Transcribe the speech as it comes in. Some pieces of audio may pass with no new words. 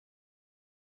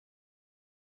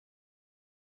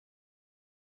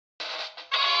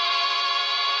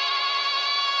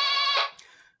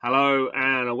Hello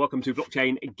and welcome to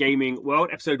Blockchain Gaming World,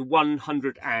 episode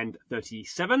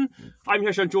 137. I'm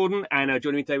Hershon Jordan, and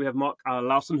joining me today we have Mark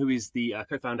Larson, who is the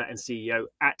co-founder and CEO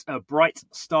at Bright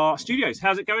Star Studios.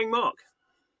 How's it going, Mark?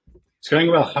 It's going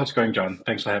well. How's it going, John?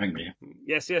 Thanks for having me.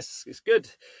 Yes, it's good.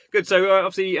 So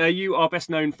obviously you are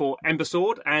best known for Ember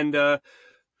Sword, and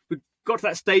we got to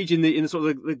that stage in the sort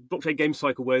of the blockchain game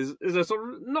cycle where there's a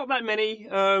sort of not that many,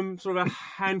 sort of a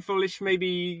handful-ish,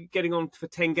 maybe getting on for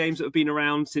 10 games that have been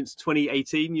around since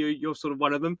 2018. You're sort of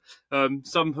one of them.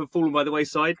 Some have fallen by the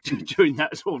wayside during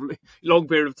that sort of long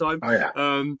period of time. Oh yeah.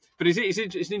 But it's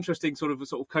an interesting sort of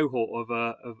cohort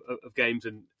of games,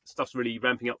 and stuff's really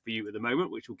ramping up for you at the moment,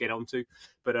 which we'll get onto.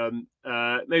 But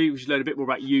maybe we should learn a bit more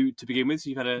about you to begin with. So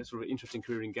you've had a sort of interesting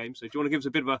career in games. So do you want to give us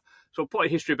a bit of a sort of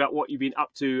potted history about what you've been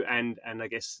up to and I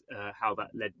guess how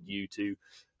that led you to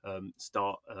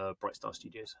start Bright Star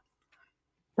Studios?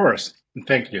 Of course.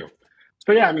 Thank you.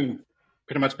 So yeah, I mean,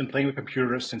 pretty much been playing with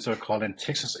computers since I called in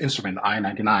Texas Instrument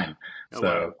I-99.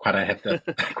 Quite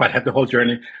had the whole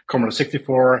journey. Commodore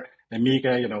 64,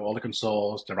 Amiga, all the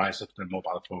consoles, the rise of the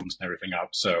mobile phones and everything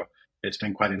up. So it's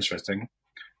been quite interesting.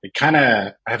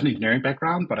 I have an engineering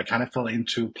background, but I kind of fell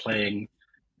into playing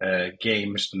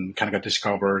games and kind of got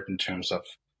discovered in terms of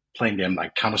playing them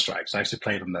like Counter-Strike. So I actually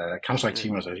played on the Counter-Strike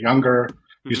team when I was younger,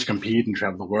 used to compete and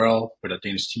travel the world with a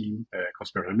Danish team called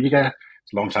Spirit Amiga.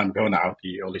 It's a long time ago now,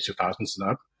 the early 2000s and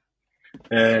up.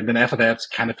 And then after that,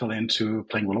 kind of fell into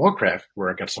playing World of Warcraft, where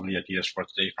I got some of the ideas for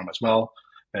today from as well.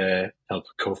 Helped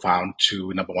co-found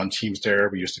two number one teams there.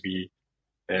 We used to be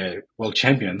world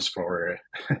champions for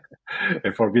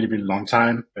for a really, really long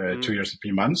time, 2 years and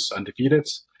 3 months, undefeated.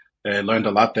 Learned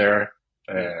a lot there.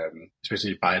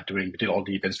 Especially by we did all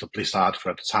the events for Blizzard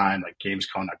for the time, like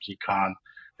Gamescom, IPCon,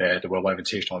 the Worldwide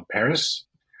Invitational in Paris.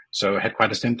 So I had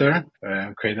quite a stint there.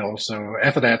 Created also,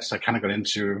 after that, I kind of got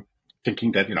into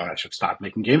thinking that, I should start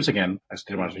making games again as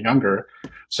I did when I was younger.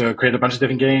 So created a bunch of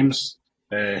different games,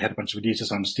 had a bunch of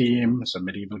releases on Steam, some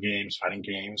medieval games, fighting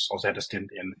games. Also had a stint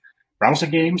in browser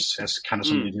games, as kind of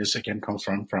some of this again comes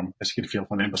from as you can feel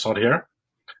from Ember Sword here.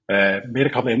 Made a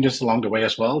couple of engines along the way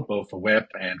as well, both for web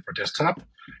and for desktop.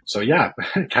 So yeah,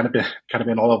 kind of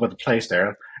been all over the place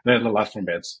there. Learned a lot from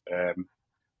it,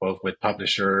 both with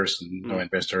publishers and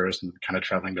investors, and kind of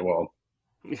traveling the world.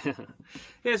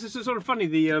 Yeah, so it's sort of funny.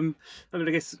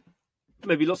 I guess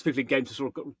maybe lots of people in games have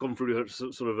sort of gone through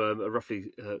sort of a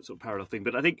roughly sort of parallel thing,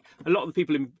 but I think a lot of the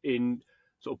people in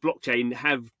sort of blockchain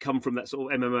have come from that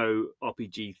sort of MMO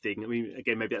RPG thing. I mean,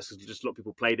 again, maybe that's because just a lot of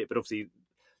people played it, but obviously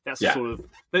that's sort of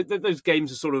those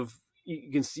games are sort of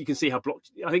you can see how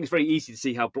I think it's very easy to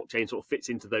see how blockchain sort of fits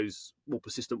into those more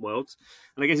persistent worlds.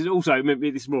 And I guess it's also,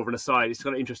 maybe this is more of an aside, it's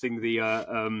kind of interesting the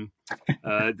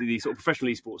sort of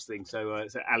professional esports thing. So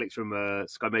Alex from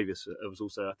Sky Mavis was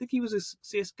also, I think he was a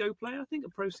CS:GO player, a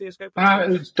pro CS:GO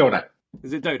player. It's Dota.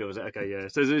 Is it Dota? Was it? Okay, yeah.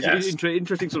 So there's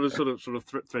interesting sort of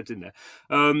threads in there.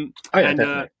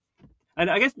 Definitely. And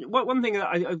I guess one thing that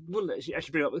I will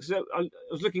actually bring up, because I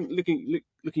was looking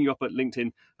you up at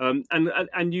LinkedIn,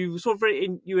 and you sort of a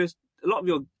lot of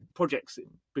your projects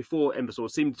before Ember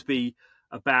Sword seemed to be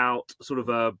about sort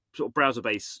of browser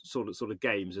based sort of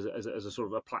games as a sort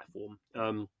of a platform,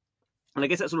 and I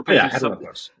guess that sort of plays into something.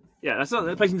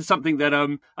 That plays into something that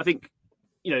I think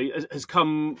has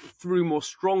come through more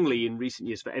strongly in recent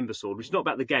years for Ember Sword, which is not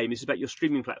about the game, it's about your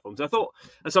streaming platforms. I thought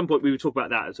at some point we would talk about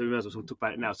that, so we might as well talk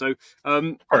about it now. So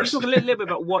can you talk a little bit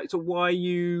about why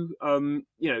you, for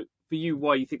you,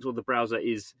 why you think sort of the browser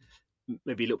is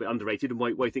maybe a little bit underrated, and why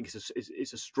you think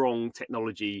it's a strong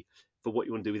technology for what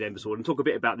you want to do with Ember Sword, and talk a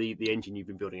bit about the engine you've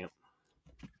been building up.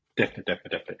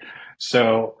 Definitely.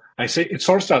 So I say it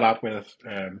sort of started out with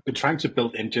been trying to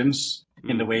build engines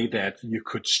in the way that you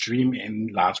could stream in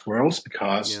large worlds,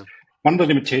 because one of the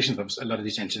limitations of a lot of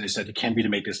these engines is that you can't really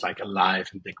make this like a live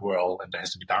and big world, and there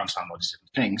has to be downtime, all these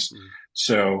different things.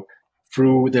 So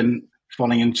through then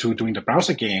falling into doing the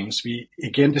browser games, we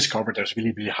again discovered that it's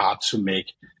really, really hard to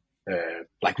make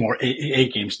like more AA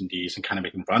games than these and kind of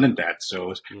make them run in that.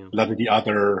 So a lot of the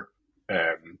other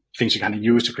things you kind of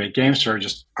use to create games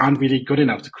aren't really good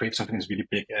enough to create something that's really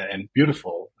big and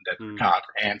beautiful in that regard.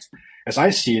 And as I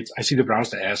see it, I see the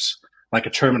browser as like a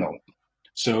terminal.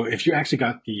 So if you actually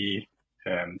got the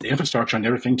infrastructure and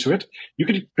everything to it, you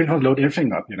can pretty much load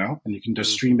everything up, and you can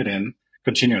just stream it in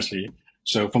continuously.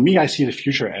 So for me, I see the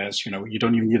future as, you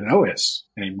don't even need an OS.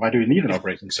 I mean, why do you need an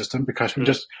operating system? Because we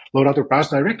just load out the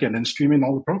browser directly and then stream in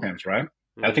all the programs, right?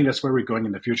 I think that's where we're going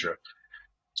in the future.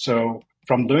 So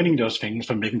from learning those things,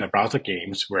 from making the browser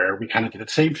games, where we kind of did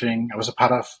the same thing. I was a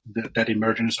part of that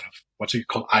emergence of what you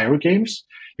call IO games.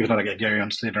 Even though like Gary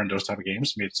on Slater and those type of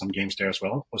games, made some games there as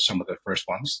well, was some of the first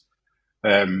ones.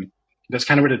 That's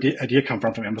kind of where the idea come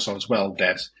from Ember Sword as well,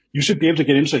 that you should be able to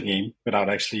get into a game without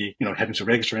actually, having to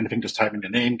register anything, just type in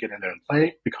your name, get in there and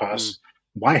play, because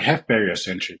why have barriers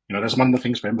to entry? That's one of the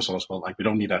things for Ember Sword as well. Like, we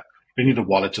don't need a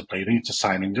wallet to play. We don't need to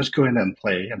sign in. Just go in there and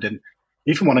play. And then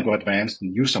if you want to go advanced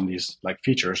and use some of these like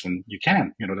features, then you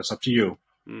can. That's up to you.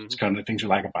 It's kind of the things you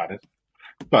like about it.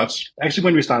 But actually,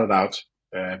 when we started out,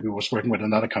 we was working with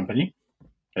another company,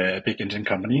 a big engine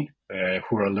company,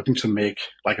 who are looking to make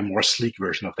like a more sleek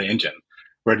version of the engine,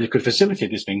 where they could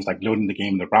facilitate these things like loading the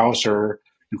game in the browser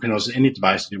and pretty much any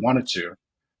device that you wanted to.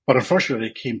 But unfortunately,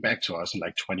 they came back to us in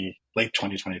like late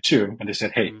 2022, and they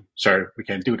said, "Hey, sir, we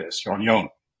can't do this. You're on your own."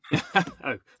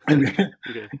 Oh. And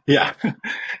yeah,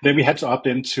 then we had to opt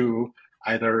in to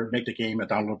either make the game a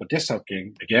downloadable desktop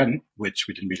game again, which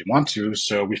we didn't really want to.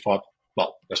 So we thought,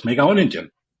 well, let's make our own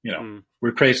engine.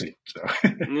 We're crazy. So.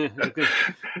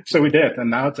 So we did, and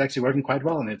now it's actually working quite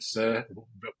well, and it's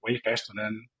way faster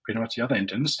than pretty much the other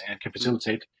engines, and can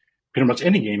facilitate pretty much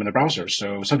any game in the browser.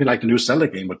 So something like the new Zelda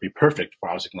game would be perfect for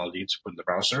our technology to put in the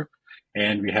browser,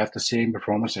 and we have the same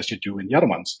performance as you do in the other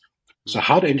ones. So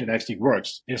how the engine actually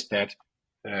works is that,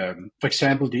 for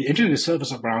example, the engine itself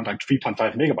is around like 3.5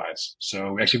 megabytes.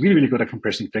 So we're actually really, really good at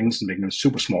compressing things and making them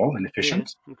super small and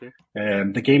efficient. Yeah, okay.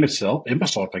 And the game itself, Ember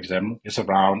Sword, for example, is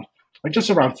just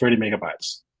around 30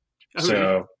 megabytes. Oh,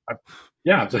 so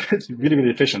really? It's really, really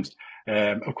efficient.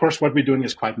 Of course, what we're doing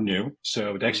is quite new.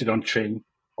 So they actually don't train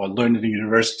or learn in the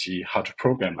university how to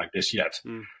program like this yet.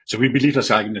 So we believe that's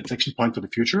like an inflection point for the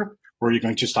future, where you're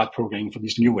going to start programming for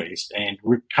these new ways. And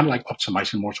we're kind of like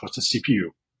optimizing more towards the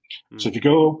CPU. So if you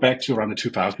go back to around the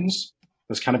 2000s,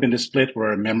 there's kind of been this split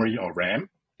where memory or RAM,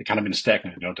 they kind of been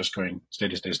stagnant, just going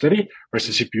steady, whereas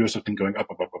the CPUs have been going up.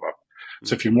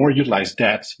 So if you more utilize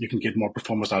that, you can get more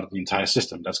performance out of the entire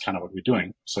system. That's kind of what we're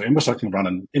doing. So Ember Sword can run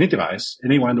on any device,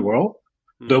 anywhere in the world,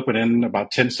 load within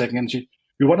about 10 seconds.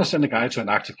 We want to send a guy to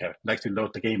Antarctica and actually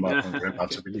load the game up when we're about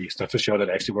to release. That's for sure that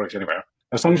it actually works anywhere.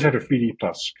 As long as you have a 3D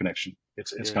plus connection,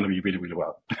 it's going to be really, really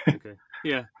well. Okay.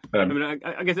 Yeah.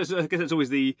 I guess that's always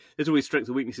there's always strengths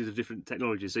and weaknesses of different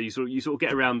technologies. So you sort of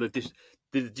get around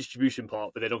the distribution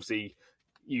part, but then obviously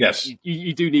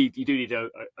you do need a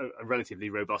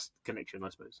relatively robust connection, I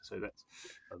suppose. So that's.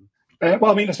 As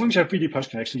long as you have 3D plus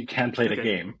connection, you can play the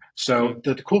game. So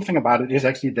the cool thing about it is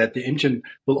actually that the engine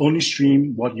will only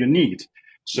stream what you need.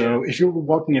 So if you're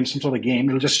walking in some sort of game,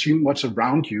 it'll just stream what's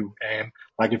around you. And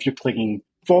like if you're clicking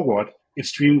forward, it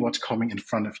streams what's coming in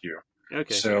front of you.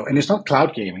 Okay. So, and it's not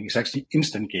cloud gaming, it's actually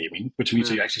instant gaming, which means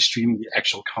that you're actually streaming the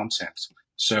actual content.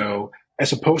 So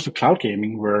as opposed to cloud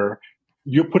gaming, where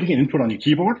you're putting an input on your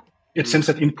keyboard, it sends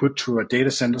that input to a data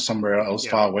center somewhere else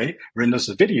far away, renders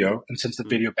the video, and sends the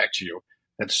video back to you.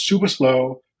 That's super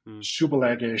slow, super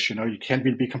laggish, you can't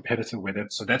really be competitive with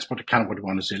it. So that's what we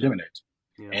want to eliminate.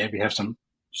 Yeah. And we have some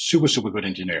super, super good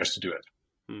engineers to do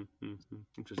it.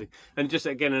 Interesting. And just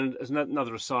again, as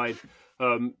another aside,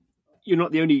 you're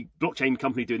not the only blockchain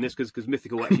company doing this, because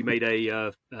Mythical actually made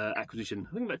a acquisition,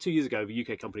 I think about 2 years ago, of a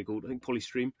UK company called,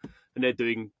 Polystream, and they're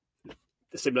doing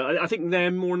similar. I think they're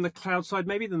more on the cloud side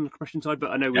maybe than the compression side,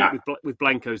 but I know with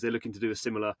Blankos they're looking to do a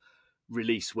similar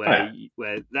release where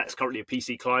that's currently a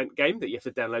PC client game that you have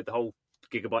to download the whole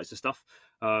gigabytes of stuff.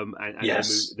 And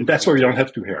yes, that's what we don't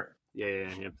have to here. Yeah.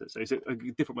 So it's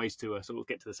different ways to sort of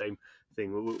get to the same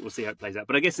thing. We'll see how it plays out.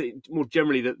 But I guess more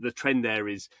generally, the trend there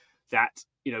is that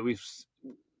we've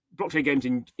blockchain games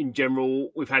in general,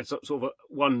 we've had sort of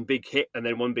one big hit and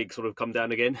then one big sort of come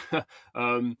down again.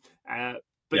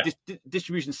 But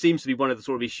distribution seems to be one of the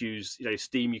sort of issues.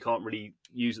 Steam you can't really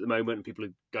use at the moment, and people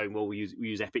are going, well, we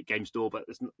use Epic Game Store, but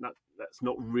that's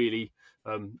not really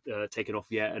taken off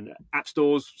yet. And app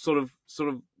stores sort of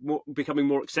becoming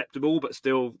more acceptable, but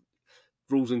still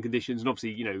rules and conditions. And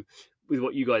obviously, with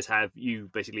what you guys have, you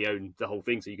basically own the whole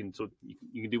thing, so you can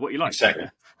you can do what you like. Exactly.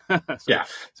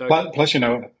 Plus,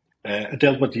 I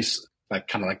dealt with these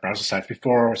kind of like browser sites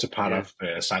before. As a part of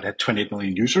a site that had 28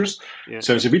 million users.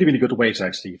 So it's a really, really good way to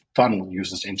actually funnel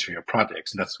users into your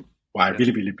projects. And that's why I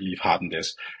really, really believe hard in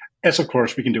this. As of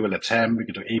course, we can do a LATAM, we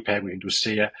can do APAC, we can do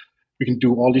SEA, we can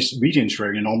do all these regions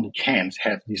where you normally can't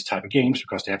have these type of games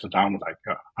because they have to download like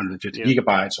 150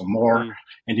 gigabytes or more.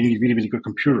 And you need really, really good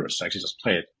computers to actually just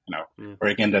play it, Or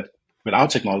again, that with our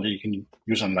technology, you can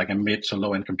use on like a mid to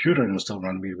low end computer and it'll still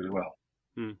run really, really well.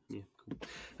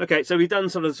 Okay, so we've done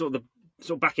sort of the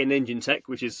sort of back-end engine tech,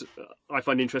 which is I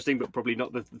find interesting, but probably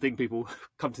not the thing people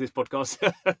come to this podcast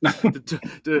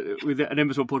with an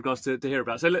Ember Sword podcast to hear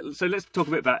about. So let's talk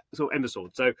a bit about sort of Ember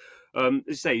Sword. So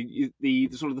let's say the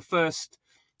sort of the first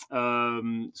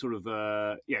sort of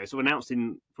announced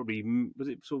in probably, was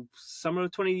it sort of summer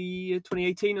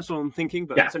 2018 or so, I'm thinking,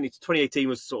 but certainly 2018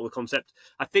 was sort of the concept.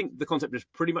 I think the concept has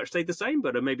pretty much stayed the same,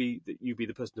 but maybe you'd be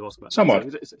the person to ask about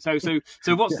somewhat. That.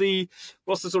 So what's the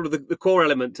sort of the core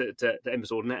element to Ember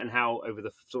Sword, and how over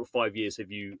the sort of 5 years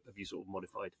have you sort of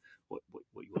modified what you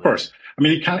want? Of course. I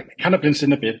mean, it kind of blends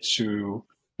in a bit to,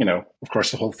 of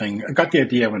course, the whole thing. I got the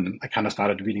idea when I kind of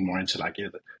started reading more into like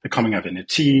the coming of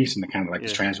NFTs and the kind of like the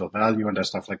transfer value and that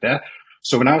stuff like that.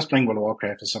 So when I was playing World of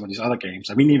Warcraft and some of these other games,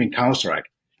 I mean, even Counter-Strike,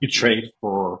 you trade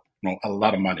for a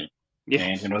lot of money. Yeah.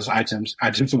 And those items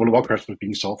in World of Warcraft were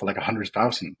being sold for like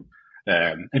 100,000,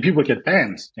 and people would get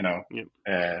banned.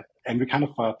 And we kind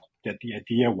of thought that the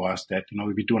idea was that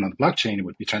we'd be doing on the blockchain, it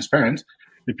would be transparent,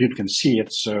 that people can see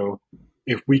it. So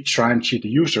if we try and cheat the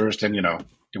users, then it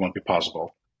won't be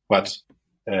possible. But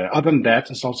other than that,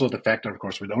 it's also the factor, of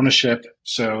course, with ownership.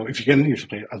 So if you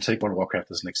play, I'll take World of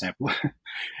Warcraft as an example.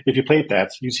 If you played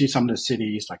that, you see some of the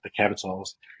cities, like the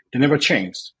capitals, they never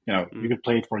changed. You could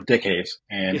play it for a decade,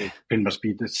 and it pretty much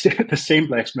be the same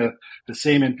blacksmith, the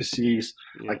same NPCs,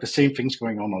 like the same things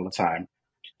going on all the time.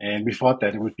 And we thought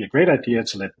that it would be a great idea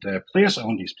to let the players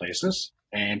own these places.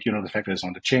 And, the fact that it's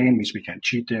on the chain means we can't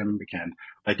cheat them.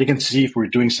 They can see if we're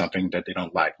doing something that they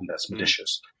don't like and that's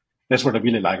malicious. That's what I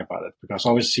really like about it, because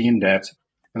I've always seen that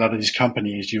a lot of these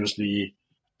companies usually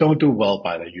don't do well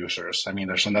by their users. I mean,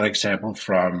 there's another example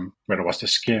from where there was the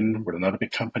skin with another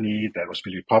big company that was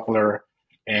really popular,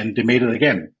 and they made it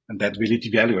again. And that really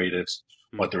devaluated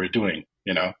what they were doing,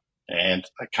 and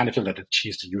I kind of feel that it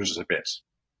cheats the users a bit.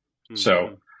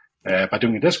 So by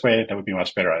doing it this way, that would be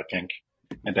much better, I think.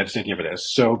 And that's the idea of it is.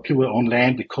 So people own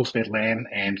land, they cultivate land,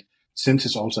 and since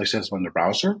it's also accessible in the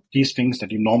browser, these things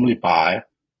that you normally buy,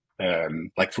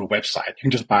 like through a website, you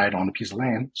can just buy it on a piece of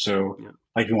land. So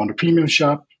like if you want a premium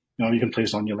shop, you can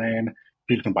place it on your land.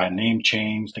 People can buy name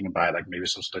chains, they can buy like maybe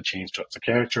some sort of change to the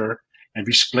character, and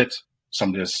we split some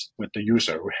of this with the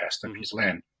user who has the piece of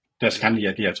land. That's kind of the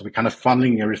idea. So we're kind of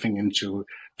funneling everything into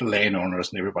the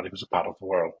landowners and everybody who's a part of the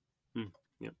world.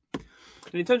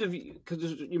 And in terms of,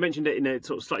 because you mentioned it in a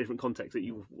sort of slightly different context, that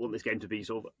you want this game to be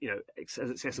sort of,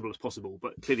 as accessible as possible,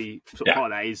 but clearly sort of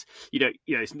part of that is,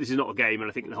 this is not a game, and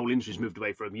I think the whole industry's moved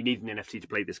away from, you need an NFT to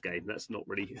play this game. That's not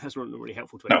really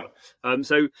helpful to anyone.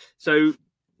 So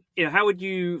how would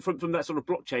you, from that sort of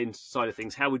blockchain side of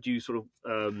things, how would you sort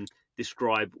of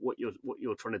describe what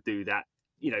you're trying to do? That,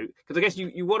 because I guess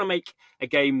you want to make a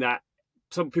game that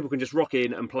some people can just rock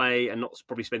in and play and not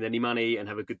probably spend any money and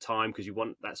have a good time, because you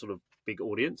want that sort of big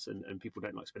audience, and people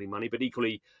don't like spending money. But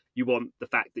equally, you want the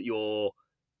fact that you're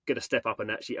going to step up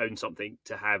and actually own something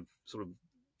to have sort of,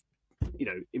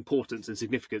 importance and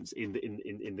significance in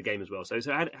the game as well. So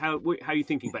how are you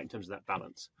thinking about in terms of that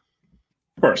balance?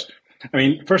 Of course. I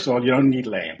mean, first of all, you don't need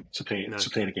land to play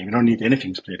the game. You don't need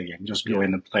anything to play the game. You just go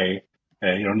in and play.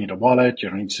 You don't need a wallet. You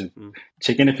don't need to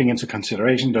take anything into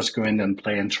consideration. Just go in and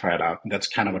play and try it out. And that's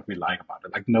kind of what we like about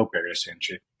it. Like, no barriers to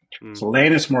entry. So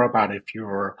land is more about if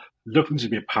you're looking to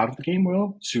be a part of the game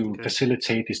world, to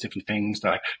facilitate these different things.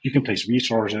 That you can place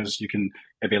resources. You can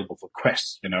available for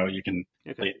quests. You can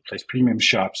place premium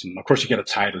shops. And of course, you get a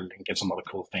title and get some other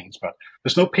cool things. But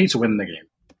there's no pay to win in the game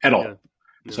at all. Yeah.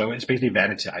 So it's basically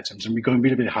vanity items. And we're going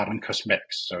really, really hard on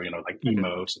cosmetics. So, like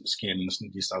emotes and skins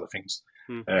and these other things.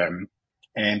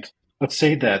 And let's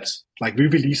say that like we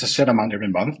release a set amount every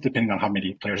month, depending on how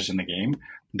many players is in the game.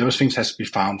 Those things has to be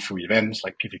found through events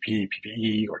like PvP,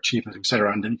 PvE, or achievements,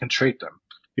 etc. And then you can trade them.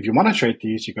 If you want to trade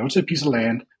these, you go to a piece of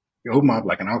land, you open up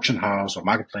like an auction house or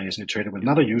marketplace, and you trade it with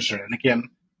another user. And again,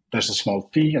 there's a small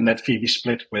fee, and that fee we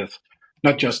split with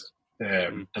not just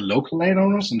the local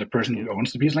landowners and the person who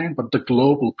owns the piece of land, but the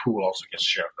global pool also gets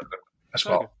shared as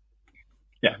well. Okay.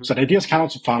 Yeah. So the idea is kind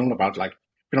of to funnel about like,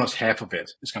 it's half of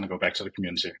it is going to go back to the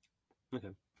community. Okay.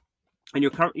 And you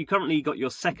currently got your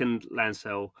second land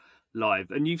sale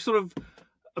live, and you've sort of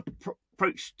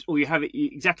approached, or you have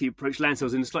exactly approached land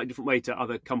sales in a slightly different way to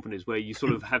other companies, where you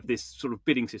sort of have this sort of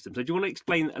bidding system. So do you want to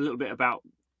explain a little bit about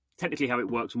technically how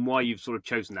it works and why you've sort of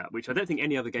chosen that, which I don't think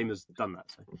any other game has done that.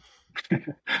 So.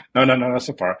 No, not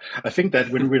so far. I think that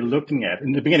when we're looking at,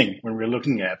 in the beginning, when we're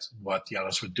looking at what the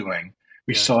others were doing,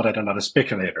 we saw that a lot of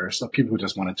speculators, or people who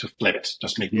just wanted to flip it,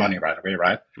 just make money right away,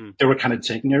 right? They were kind of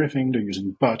taking everything. They're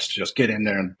using bots to just get in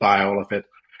there and buy all of it.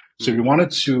 So we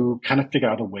wanted to kind of figure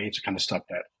out a way to kind of stop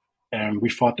that. And we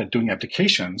thought that doing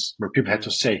applications where people had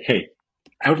to say, hey,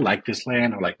 I would like this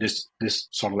land, or like this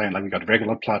sort of land. Like we got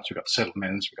regular plots, we got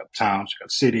settlements, we got towns, we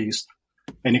got cities,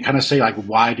 and you kind of say like,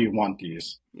 why do you want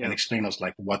these, and explain us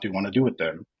like what do you want to do with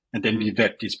them, and then we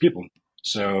vet these people.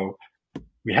 So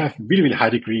we have really, really high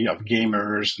degree of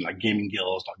gamers and like gaming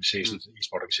guilds, organizations,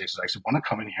 esport organizations actually want to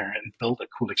come in here and build a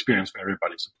cool experience for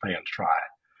everybody to play and try.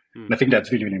 And I think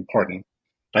that's really, really important.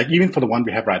 Like even for the one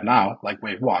we have right now, like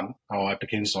Wave 1, our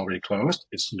application is already closed.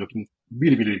 It's looking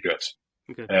really, really good.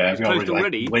 Okay. It's closed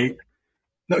already?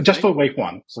 No, just for Wave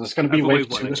 1. So there's going to be Wave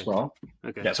 2 okay. as well.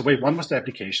 Okay. Yeah, so Wave 1 was the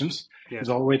applications. It's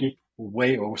already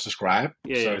way oversubscribed.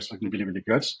 So it's looking really, really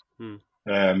good.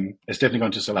 It's definitely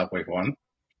going to sell out Wave 1.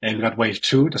 And we got Wave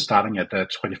 2 that's starting at the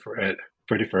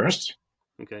 31st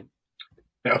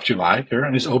of July here.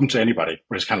 And it's open to anybody,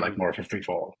 where it's kind of like more of a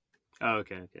free-for-all. Oh,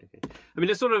 okay. I mean,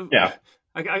 it's sort of... Yeah.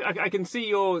 I can see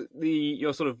your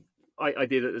sort of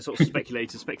idea that the sort of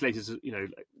speculators,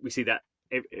 we see that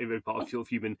every part of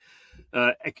human,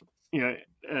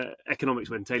 economics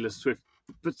when Taylor Swift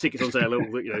puts tickets on sale,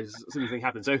 something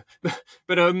happens. So,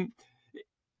 but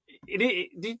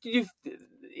it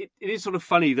is sort of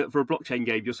funny that for a blockchain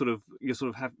game, you're sort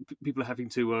of have people are having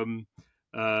to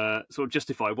sort of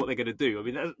justify what they're going to do. I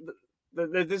mean,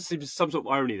 there seems some sort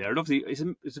of irony there, and obviously, is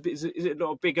it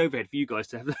not a big overhead for you guys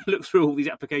to have to look through all these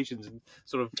applications and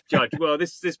sort of judge? Well,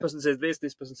 this person says this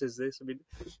person says this. I mean,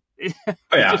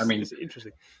 it's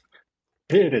interesting.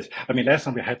 It is. I mean, last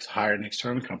time we had to hire an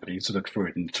external company to look through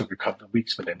it, and it took a couple of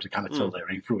weeks for them to kind of filter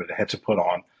everything through it. They had to put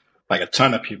on like a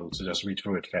ton of people to just read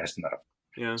through it fast enough.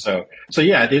 Yeah. So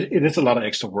yeah, it is a lot of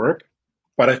extra work,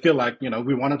 but I feel like, we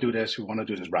want to do this. We want to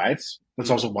do this right. That's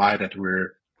also why that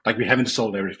we haven't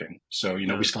sold everything. So,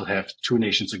 we still have 2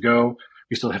 nations to go.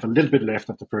 We still have a little bit left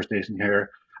of the first nation here.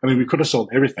 I mean, we could have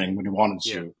sold everything when we wanted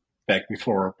to back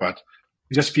before, but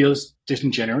it just feels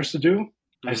disingenuous to do.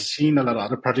 I've seen a lot of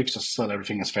other projects just sell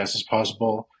everything as fast as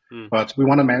possible, but we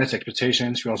want to manage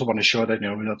expectations. We also want to show that,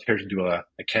 we're not here to do a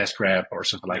cash grab or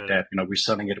something like that. We're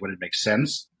selling it when it makes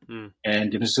sense, and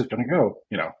it's just going to go,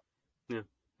 Yeah.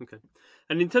 Okay.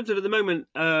 And in terms of at the moment,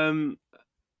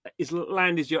 is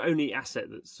land your only asset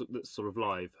that's sort of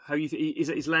live? How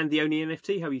is land the only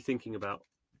NFT? How are you thinking about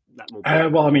that more?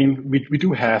 Well, I mean, we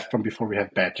do have from before we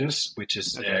have badges, which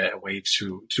is a way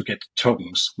to get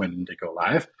tokens when they go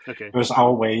live. Okay. It was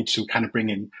our way to kind of bring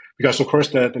in, because of course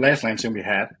the last land sim we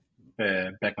had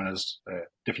back when it was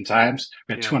different times,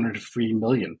 we had 203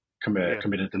 million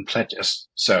committed in pledges.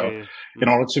 So in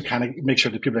order to kind of make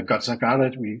sure the people that got something out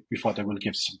of it, we thought they will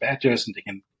give some badges and they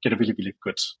can get a really, really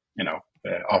good,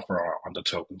 offer on the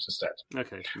tokens instead.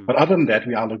 Okay. But other than that,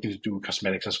 we are looking to do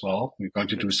cosmetics as well. We're going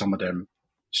to do some of them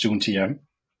soon, TM.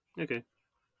 Okay.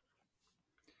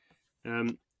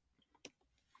 And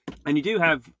you do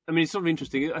have, I mean, it's sort of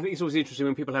interesting. I think it's always interesting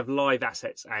when people have live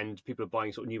assets and people are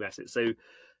buying sort of new assets. So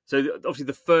obviously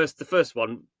the first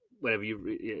one, whenever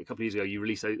a couple of years ago you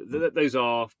released those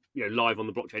are live on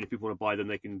the blockchain. If people want to buy them,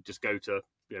 they can just go to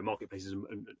marketplaces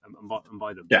and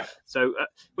buy them. Yeah. So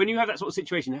when you have that sort of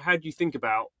situation, how do you think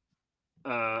about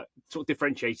sort of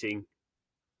differentiating?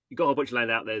 You've got a whole bunch of land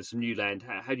out there, there's some new land.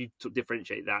 How do you sort of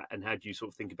differentiate that, and how do you sort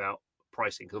of think about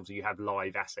pricing? Because obviously you have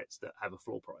live assets that have a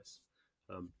floor price.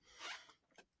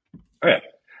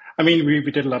 I mean, we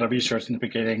did a lot of research in the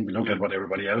beginning. We looked at what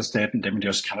everybody else did, and then we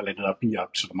just kind of let it be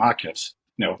up to the market,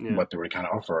 what they were kind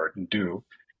of offer and do.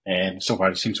 And so far,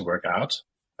 it seems to work out.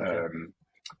 I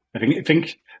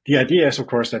think the idea is, of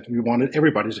course, that we wanted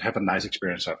everybody to have a nice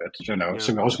experience of it. So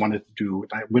we also wanted to do,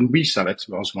 when we sell it,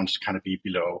 we also wanted to kind of be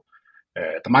below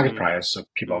the market price, so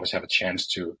people always have a chance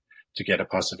to get a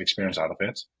positive experience out of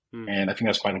it. And I think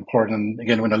that's quite important.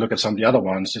 Again, when I look at some of the other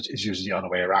ones, it's usually the other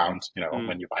way around.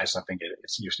 When you buy something,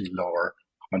 it's usually lower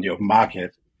on the open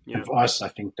market. And for us, I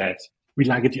think that we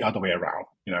like it the other way around.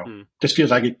 Just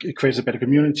feels like it creates a better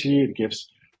community. It gives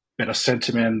better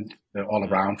sentiment all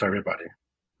around for everybody.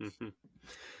 Mm-hmm.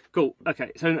 Cool.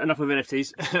 Okay. So enough of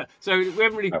NFTs. So we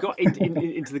haven't really got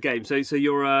into the game. So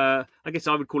you're, I guess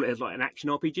I would call it as like an action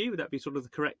RPG. Would that be sort of the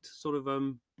correct sort of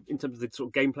in terms of the sort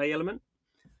of gameplay element?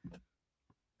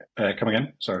 Come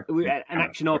again? Sorry. An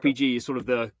action RPG is sort of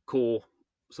the core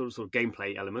sort of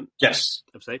gameplay element. Yes.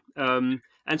 I'd say. And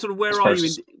sort of where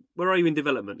are you in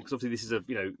development? Because obviously this is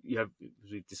you have,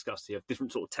 as we've discussed, you have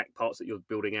different sort of tech parts that you're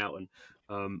building out,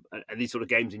 and these sort of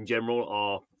games in general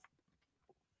are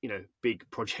big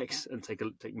projects and take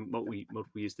multiple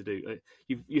years to do.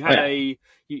 You did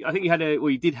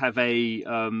have a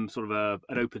sort of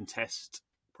an open test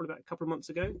probably about a couple of months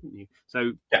ago, didn't you?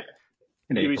 So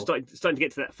you're starting to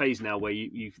get to that phase now where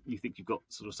you think you've got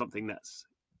sort of something that's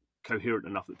coherent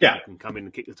enough that people can come in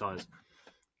and kick the tires.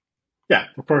 yeah,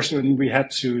 of course, when we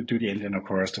had to do the engine, of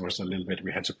course, there was a little bit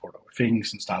we had to port over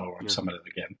things and start over some of it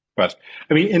again. But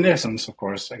I mean, in essence, of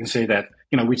course, I can say that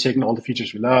we've taken all the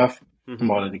features we love from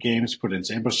all of the games, put it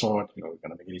into Ember Sword. We're going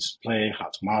to make it easy to play, how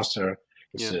to master.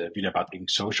 It's really about being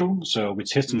social. So we're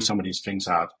testing some of these things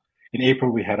out. In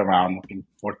April, we had around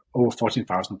over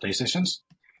 14,000 PlayStations.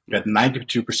 We had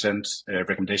 92%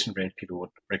 recommendation rate. People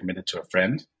would recommend it to a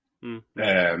friend.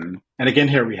 And again,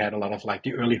 here we had a lot of like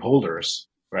the early holders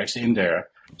were actually in there.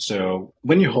 So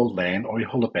when you hold land or you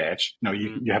hold a badge,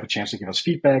 you have a chance to give us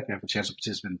feedback. You have a chance to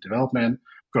participate in development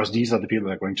because these are the people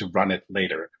that are going to run it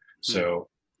later. So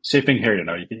same thing here,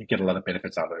 you get a lot of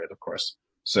benefits out of it, of course.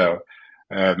 So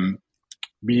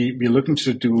we're looking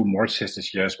to do more tests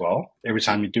this year as well. Every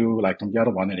time we do, like from the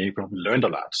other one in April, we learned a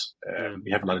lot.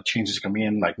 We have a lot of changes coming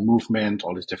in, like movement,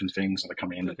 all these different things that are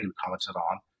coming in that people commented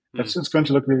on. It's going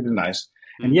to look really, really nice.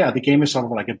 And yeah, the game is sort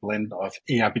of like a blend of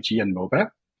ARPG and MOBA.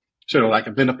 So like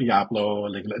a blend of Diablo,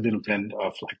 like a little blend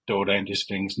of like Dota and these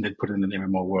things, and then put it in an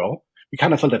MMO world. We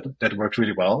kind of felt that worked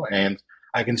really well. And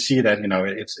I can see that,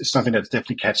 it's something that's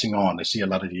definitely catching on. I see a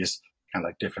lot of these kind of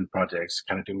like different projects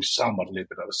kind of doing somewhat a little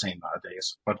bit of the same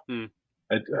nowadays. But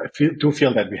I do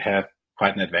feel that we have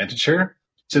quite an advantage here.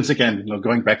 Since again,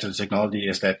 going back to the technology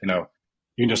is that, you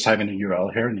can just type in a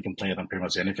URL here and you can play it on pretty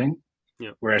much anything.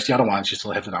 Yeah. Whereas the other ones, you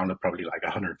still have to download probably like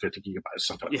 150 gigabytes,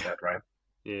 something like that, right?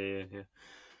 Yeah.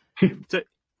 So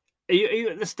are you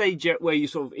at the stage yet where you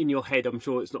sort of in your head, I'm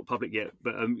sure it's not public yet,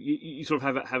 but you sort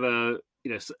of have a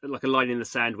like a line in the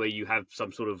sand where you have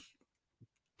some sort of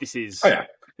this is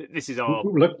our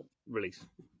release.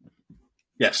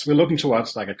 Yes, we're looking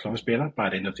towards like a closed beta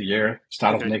by the end of the year,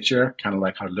 start of next year, kind of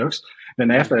like how it looks. Then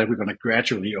after that, we're going to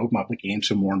gradually open up the game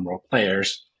to more and more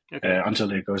players until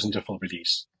it goes into full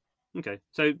release. Okay,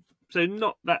 so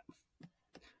not that.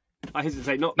 I hesitate to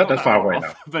say not that far away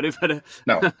off,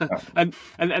 now. But no.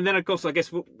 and then of course I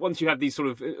guess once you have these sort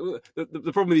of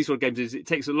the problem with these sort of games is it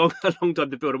takes a long time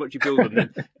to build, and once you build them,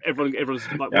 then everyone's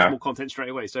like wants more content straight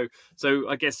away. So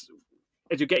I guess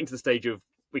as you're getting to the stage of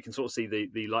we can sort of see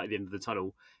the light at the end of the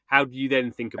tunnel, how do you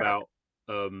then think about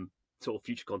sort of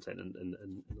future content and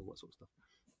all that sort of stuff?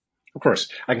 Of course.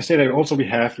 I can say that also we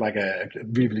have like a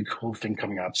really, really cool thing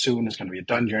coming out soon. It's going to be a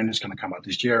dungeon. It's going to come out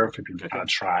this year for people to kind of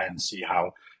try and see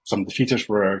how some of the features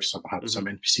work, how some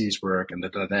NPCs work, and the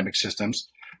dynamic systems.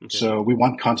 So we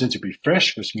want content to be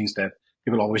fresh, which means that it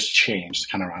will always change,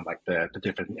 kind of around like the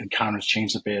different encounters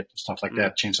change a bit, stuff like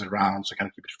that, change it around. So kind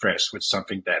of keep it fresh with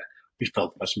something that we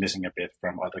felt was missing a bit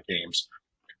from other games.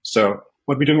 So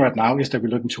what we're doing right now is that we're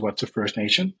looking towards the first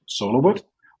nation, Solarwood.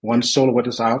 Once Solarwood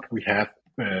is out, we have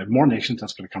more nations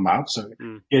that's going to come out. So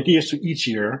the idea is to each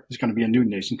year there's going to be a new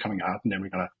nation coming out, and then we're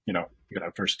going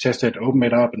to first test it, open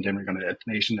it up, and then we're going to add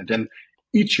the nation, and then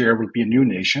each year will be a new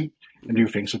nation and new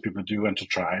things for people to do and to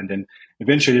try, and then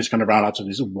eventually it's going to round out to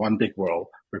this one big world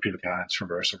where people can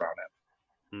traverse around it.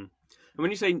 And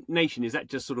when you say nation, is that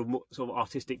just sort of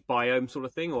artistic biome sort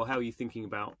of thing, or how are you thinking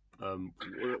about?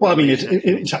 Well, I mean,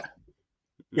 it's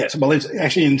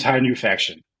actually an entire new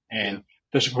faction, and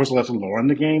there's of course a lot of lore in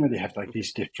the game, and they have like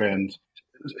these different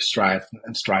strife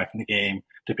in the game,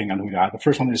 depending on who you are. The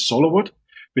first one is Solarwood,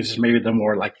 which is maybe the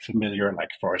more like familiar, like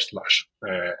forest lush,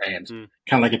 and kind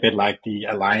of like a bit like the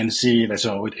alliance that's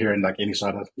always here in like any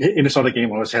sort of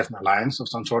game always has an alliance of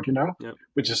some sort,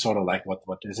 which is sort of like what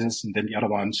this is. And then the other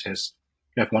ones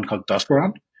we have one called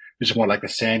Duskrun, which is more like a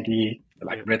sandy,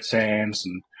 like red sands,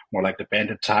 and more like the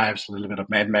bandit types, a little bit of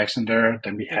Mad Max in there.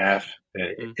 Then we have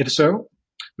Itso,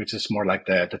 which is more like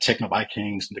the Techno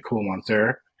Vikings and the cool ones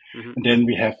there. And then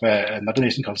we have another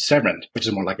nation called Severant, which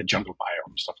is more like a jungle biome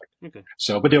and stuff like that.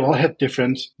 So, but they all have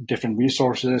different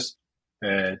resources,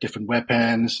 different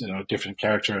weapons, different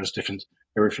characters, different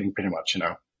everything, pretty much,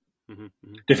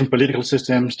 different political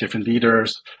systems, different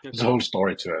leaders. There's a whole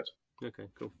story to it. Okay,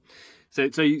 cool. So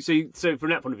from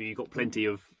that point of view,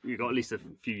 you've got at least a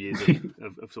few years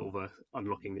of sort of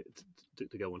unlocking it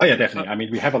to go on. Oh yeah, definitely. I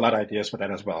mean, we have a lot of ideas for that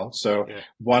as well. So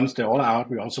once they're all out,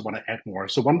 we also want to add more.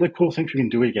 So one of the cool things we can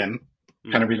do again,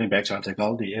 kind of reeling back to our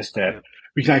technology, is that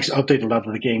we can actually update a lot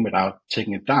of the game without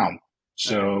taking it down.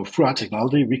 So through our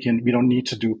technology, we don't need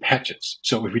to do patches.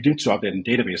 So if we do to update in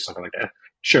database, something like that,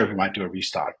 sure, we might do a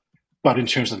restart. But in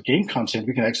terms of game content,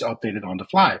 we can actually update it on the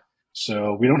fly.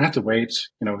 So we don't have to wait.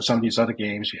 Some of these other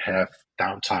games, you have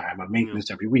downtime or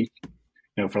maintenance every week,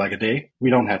 for like a day. We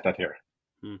don't have that here.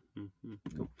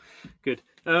 Cool. Good.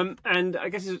 And I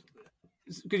guess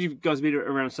because you guys have been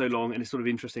around so long, and it's sort of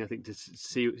interesting, I think, to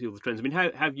see all the trends. I mean, how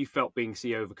have you felt being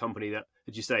CEO of a company that,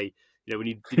 as you say, when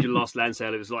you did your last land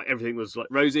sale, it was like everything was like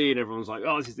rosy, and everyone was like,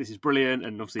 "Oh, this is brilliant."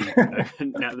 And obviously,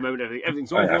 now at the moment,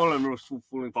 everything's awful, and we're all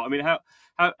falling apart. I mean, how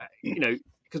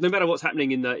because no matter what's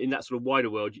happening in that sort of wider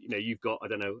world, you've got, I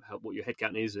don't know what your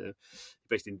headcount is,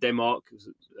 based in Denmark.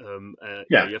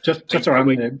 Just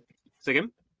around. Say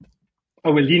again.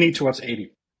 Oh, we're leaning towards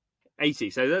 80. 80.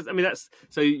 So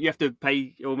so you have to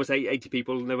pay almost 80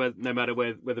 people, no matter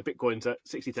whether Bitcoin's at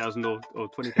 60,000 or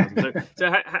 20,000.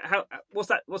 So how what's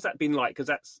that been like? Because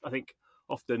that's, I think,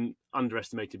 often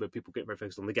underestimated, but people get very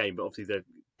focused on the game. But obviously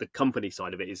the company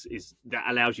side of it is that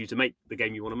allows you to make the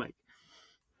game you want to make.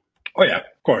 Oh yeah,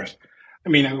 of course. I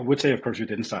mean, I would say, of course, we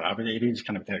didn't start out at 80. It's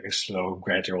kind of like a slow,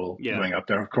 gradual going up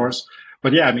there, of course.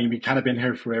 But yeah, I mean, we kind of been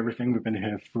here through everything. We've been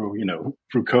here through,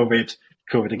 through COVID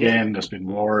again. Yeah. There's been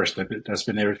wars. There's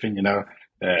been everything,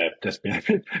 there's been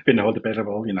the whole debate of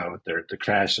all, the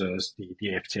crashes, the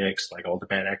FTX, like all the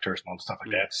bad actors and all the stuff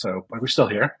like that. So, but we're still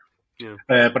here. Yeah.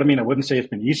 But I mean, I wouldn't say it's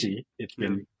been easy. It's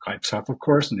been quite tough, of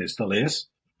course, and it still is.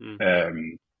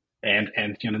 And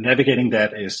navigating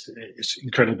that is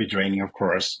incredibly draining, of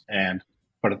course.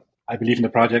 But I believe in the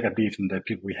project. I believe in the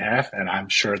people we have, and I'm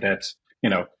sure that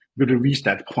we will reach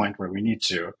that point where we need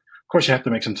to. Of course, you have to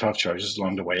make some tough choices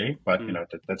along the way, but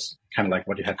that's kind of like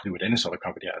what you have to do with any sort of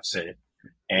company, I'd say.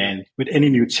 And with any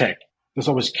new tech, there's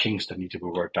always kinks that need to be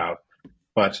worked out.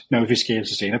 But if we scale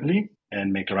sustainably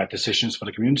and make the right decisions for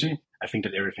the community, I think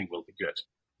that everything will be good.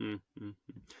 Mm-hmm.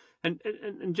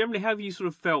 And generally, how have you sort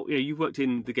of felt? You've worked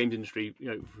in the games industry,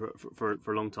 for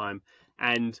a long time,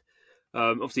 and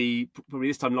obviously, probably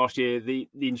this time last year, the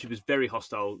industry was very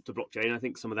hostile to blockchain. I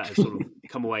think some of that has sort of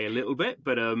come away a little bit,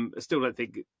 but I still don't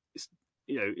think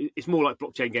it's more like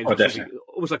blockchain games are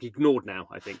almost like ignored now.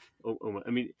 I think. I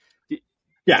mean,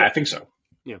 I think so.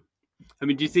 Yeah. I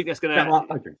mean, do you think that's going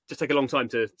to just take a long time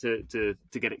to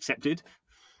get accepted?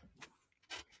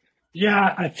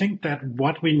 Yeah, I think that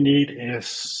what we need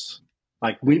is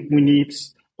we need.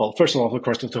 Well, first of all, of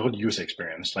course, there's the whole user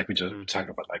experience, like we just talked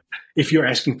about. Like, if you're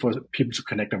asking for people to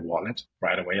connect a wallet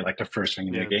right away, like the first thing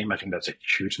in the game, I think that's a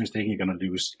huge mistake. You're going to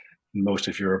lose most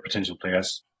of your potential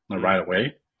players right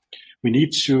away. We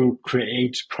need to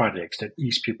create projects that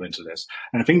ease people into this,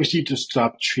 and I think we need to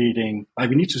stop we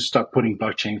need to stop putting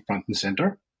blockchain front and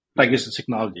center. Like, it's a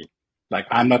technology. Like,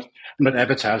 I'm not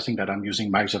advertising that I'm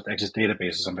using Microsoft Access database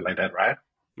or something like that, right?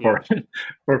 For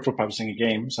publishing a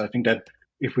game. So I think that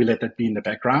if we let that be in the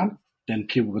background, then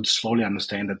people would slowly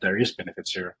understand that there is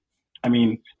benefits here. I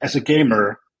mean, as a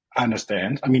gamer, I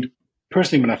understand. I mean,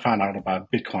 personally, when I found out about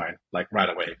Bitcoin, like right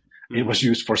away, it was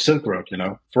used for Silk Road,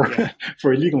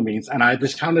 for illegal means. And I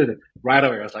discounted it right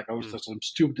away. I was like, it's some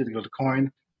stupid illegal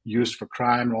coin used for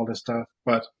crime and all this stuff.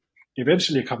 But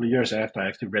eventually, a couple of years after I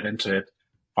actually read into it,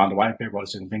 found the white paper, all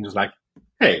these things, was like,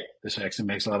 hey, this actually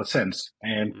makes a lot of sense.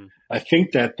 And I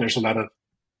think that there's a lot of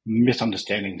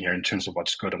misunderstanding here in terms of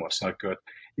what's good and what's not good.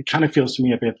 It kind of feels to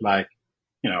me a bit like,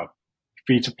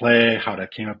 free to play, how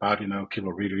that came about, people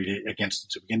are really, really against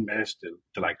it to begin with.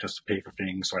 They like just to pay for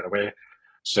things right away.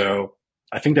 So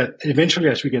I think that eventually,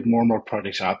 as we get more and more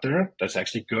projects out there, that's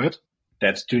actually good,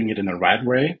 that's doing it in the right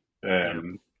way.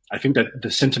 I think that the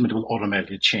sentiment will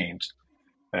automatically change.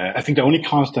 I think the only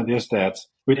constant is that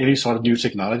with any sort of new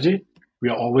technology, we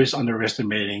are always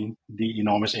underestimating the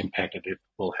enormous impact that it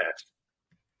will have.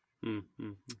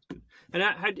 And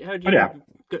how do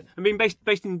you? I mean,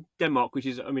 based in Denmark, which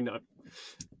is, I mean,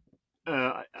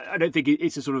 I don't think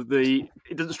it's a sort of it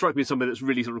doesn't strike me as somebody that's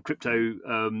really sort of crypto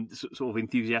sort of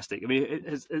enthusiastic. I mean,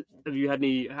 have you had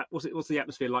any? What's the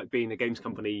atmosphere like being a games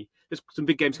company? There's some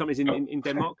big games companies in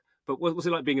Denmark. But what's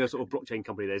it like being a sort of blockchain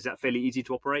company there? Is that fairly easy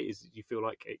to operate? Do you feel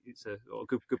like it's a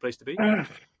good place to be?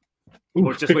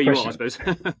 Or just where question. You are, I suppose.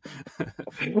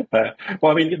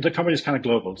 Well, I mean, the company is kind of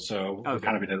global, so we're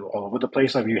kind of in all over the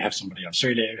place. Like, we have somebody in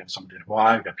Australia, we have somebody in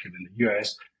Hawaii, we have people in the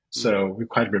US. So we're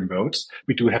quite remote.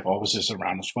 We do have offices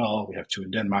around as well. We have 2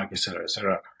 in Denmark, et cetera, et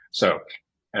cetera. So,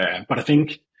 but I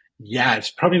think,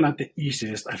 it's probably not the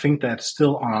easiest. I think that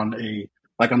still on a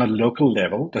local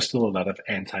level, there's still a lot of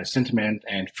anti-sentiment,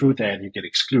 and through that, you get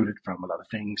excluded from a lot of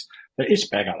things. There is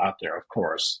background out there, of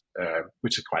course,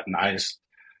 which is quite nice.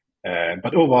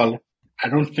 But overall, I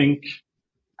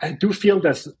do feel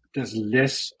there's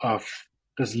less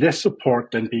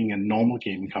support than being a normal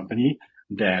gaming company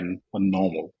than a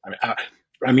normal.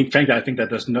 I mean, frankly, I think that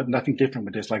there's nothing different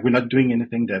with this. Like, we're not doing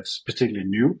anything that's particularly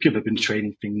new. People have been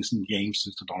trading things in games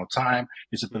since the dawn of time.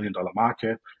 It's $1 billion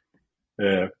market.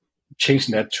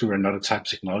 Changing that to another type of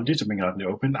technology to bring it out in the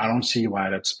open, I don't see why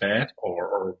that's bad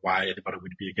or why anybody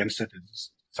would be against it. It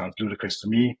sounds ludicrous to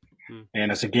me.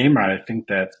 And as a gamer, I think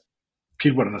that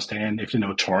people would understand if they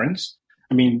know torrents.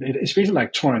 I mean, it's basically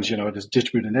like torrents, this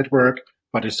distributed network,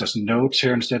 but it's just nodes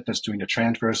here instead that's doing the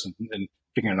transfers and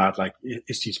figuring out like,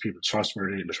 is these people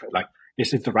trustworthy? Like,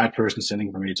 is it the right person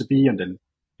sending from A to B and then,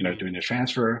 doing the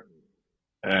transfer?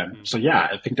 So yeah,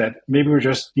 I think that maybe we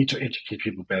just need to educate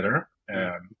people better.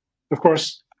 Of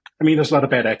course, I mean, there's a lot of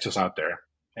bad actors out there,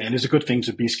 and it's a good thing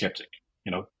to be skeptic.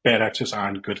 Bad actors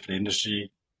aren't good for the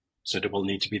industry, so they will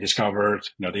need to be discovered.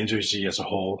 The industry as a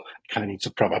whole kind of needs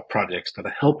to prop up projects that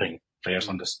are helping players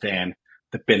understand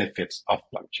the benefits of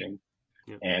blockchain.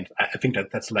 And I think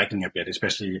that's lacking a bit,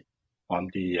 especially on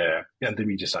the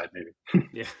media side, maybe.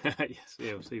 Yes,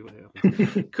 we'll see what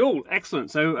happens. Cool, excellent.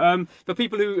 So, for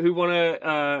people who want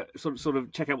to sort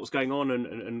of check out what's going on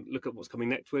and look at what's coming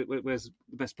next, where's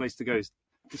the best place to go?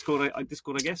 Discord, I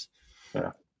guess.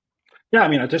 Yeah, I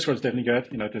mean, our Discord is definitely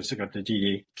good. Just got the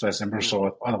GE/Ember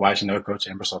Sword. Otherwise, go to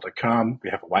embersword.com. We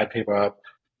have a white paper up.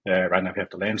 Right now, we have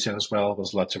the land sale as well.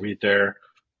 There's a lot to read there.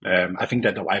 I think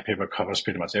that the white paper covers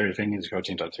pretty much everything. It goes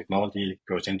into the technology,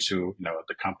 goes into,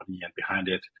 the company and behind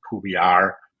it, who we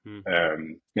are.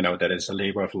 That is a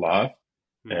labor of love.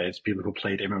 It's people who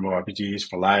played MMORPGs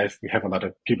for life. We have a lot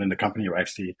of people in the company who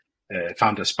actually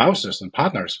found their spouses and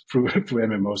partners through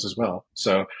MMOs as well.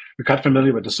 So we're quite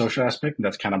familiar with the social aspect, and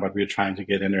that's kind of what we're trying to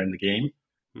get in there in the game.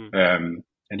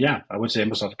 And yeah, I would say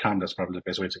embersword.com, that's probably the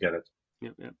best way to get it.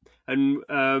 Yeah.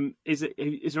 And is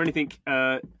there anything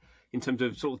in terms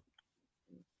of sort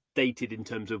of dated in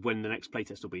terms of when the next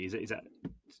playtest will be? Is that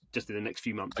just in the next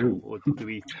few months, or do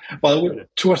we? Well,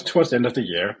 towards the end of the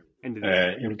year.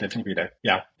 It will definitely be that.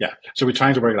 Yeah. So we're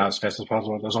trying to work it out as fast as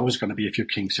possible. There's always going to be a few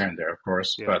kinks here and there, of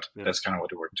course, but that's kind of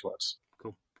what we're working towards.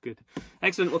 Cool, good,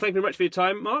 excellent. Well, thank you very much for your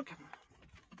time, Mark.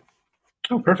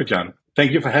 Oh, perfect, John.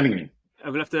 Thank you for having me.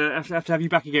 We'll have to have you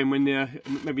back again when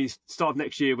maybe start of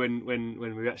next year when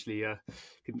we actually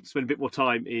can spend a bit more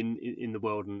time in the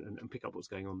world and pick up what's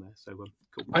going on there. So cool.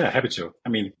 Oh yeah, happy to. I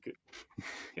mean,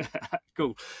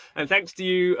 cool. And thanks to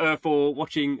you for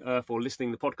watching, for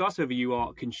listening to the podcast, whoever you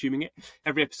are consuming it.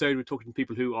 Every episode, we're talking to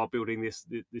people who are building this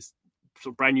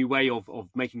sort of brand new way of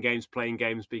making games, playing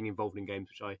games, being involved in games,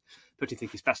 which I personally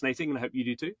think is fascinating, and I hope you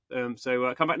do too.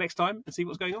 So come back next time and see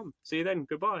what's going on. See you then.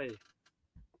 Goodbye.